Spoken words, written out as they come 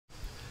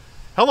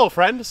Hello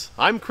friends,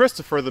 I'm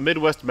Kristopher, the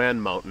Midwest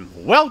Man Mountain.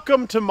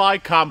 Welcome to my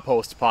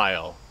compost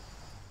pile.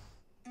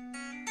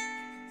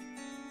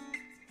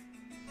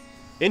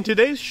 In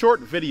today's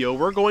short video,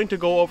 we're going to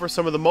go over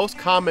some of the most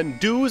common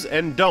do's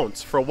and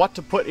don'ts for what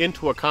to put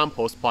into a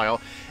compost pile,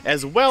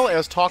 as well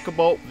as talk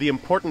about the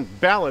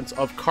important balance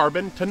of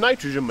carbon to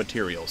nitrogen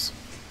materials.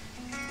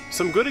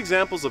 Some good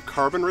examples of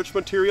carbon-rich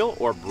material,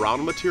 or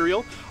brown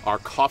material, are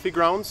coffee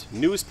grounds,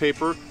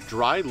 newspaper,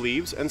 dried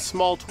leaves, and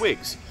small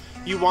twigs.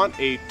 You want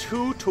a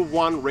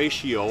 2-to-1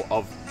 ratio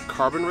of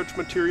carbon-rich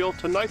material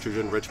to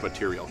nitrogen-rich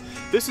material.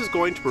 This is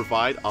going to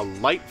provide a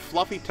light,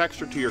 fluffy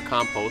texture to your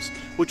compost,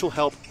 which will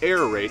help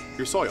aerate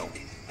your soil.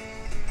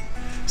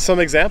 Some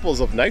examples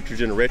of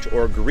nitrogen-rich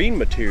or green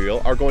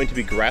material are going to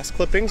be grass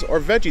clippings or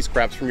veggie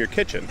scraps from your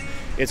kitchen.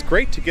 It's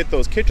great to get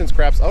those kitchen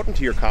scraps out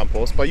into your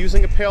compost by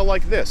using a pail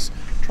like this.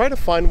 Try to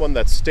find one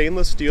that's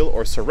stainless steel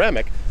or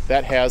ceramic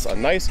that has a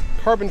nice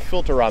carbon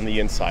filter on the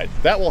inside.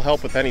 That will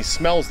help with any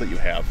smells that you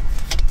have.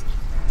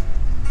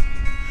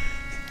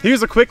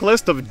 Here's a quick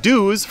list of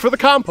do's for the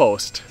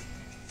compost.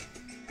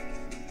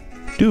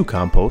 Do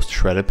compost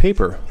shredded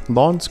paper,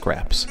 lawn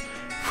scraps,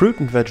 fruit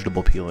and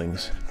vegetable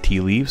peelings, tea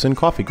leaves and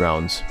coffee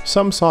grounds,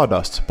 some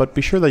sawdust, but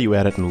be sure that you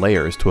add it in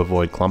layers to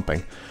avoid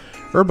clumping.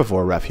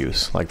 Herbivore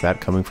refuse, like that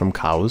coming from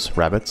cows,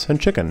 rabbits,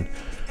 and chicken.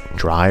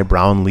 Dry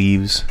brown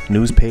leaves,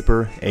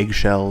 newspaper,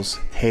 eggshells,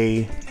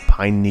 hay,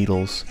 pine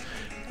needles,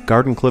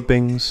 garden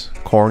clippings,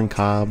 corn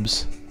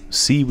cobs,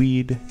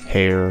 seaweed,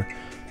 hair,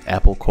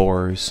 apple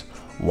cores,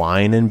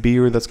 wine and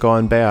beer that's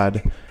gone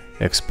bad,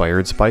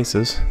 expired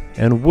spices,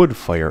 and wood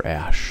fire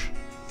ash.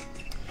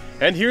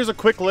 And here's a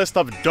quick list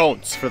of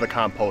don'ts for the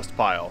compost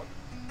pile.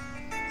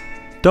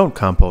 Don't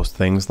compost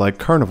things like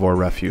carnivore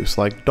refuse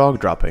like dog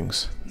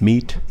droppings,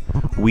 meat,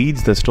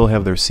 weeds that still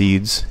have their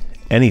seeds,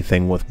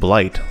 anything with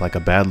blight like a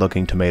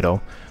bad-looking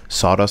tomato,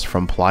 sawdust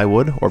from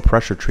plywood or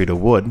pressure-treated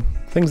wood,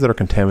 things that are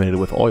contaminated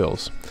with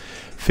oils,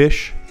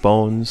 fish,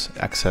 bones,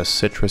 excess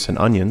citrus and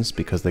onions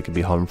because they can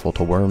be harmful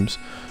to worms,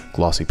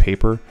 glossy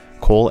paper,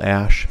 coal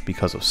ash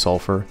because of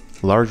sulfur,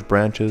 large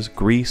branches,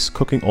 grease,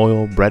 cooking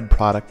oil, bread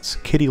products,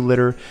 kitty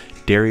litter,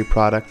 dairy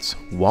products,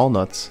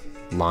 walnuts,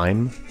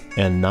 lime,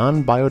 and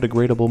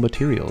non-biodegradable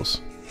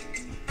materials.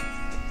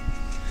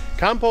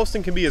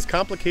 Composting can be as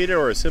complicated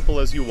or as simple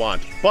as you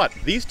want, but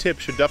these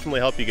tips should definitely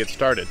help you get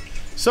started.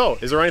 So,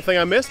 is there anything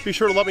I missed? Be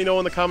sure to let me know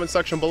in the comment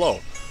section below.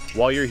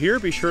 While you're here,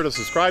 be sure to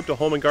subscribe to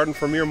Home and Garden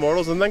for Mere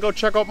Mortals, and then go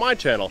check out my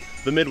channel,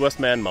 the Midwest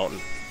Man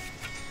Mountain.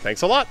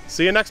 Thanks a lot.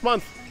 See you next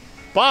month.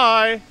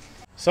 Bye!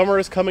 Summer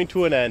is coming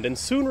to an end, and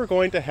soon we're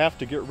going to have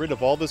to get rid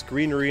of all this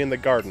greenery in the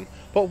garden.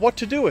 But what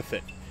to do with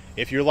it?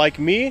 If you're like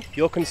me,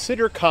 you'll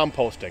consider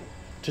composting.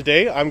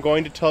 Today, I'm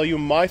going to tell you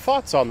my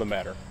thoughts on the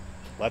matter.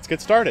 Let's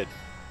get started.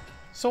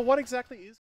 So what exactly is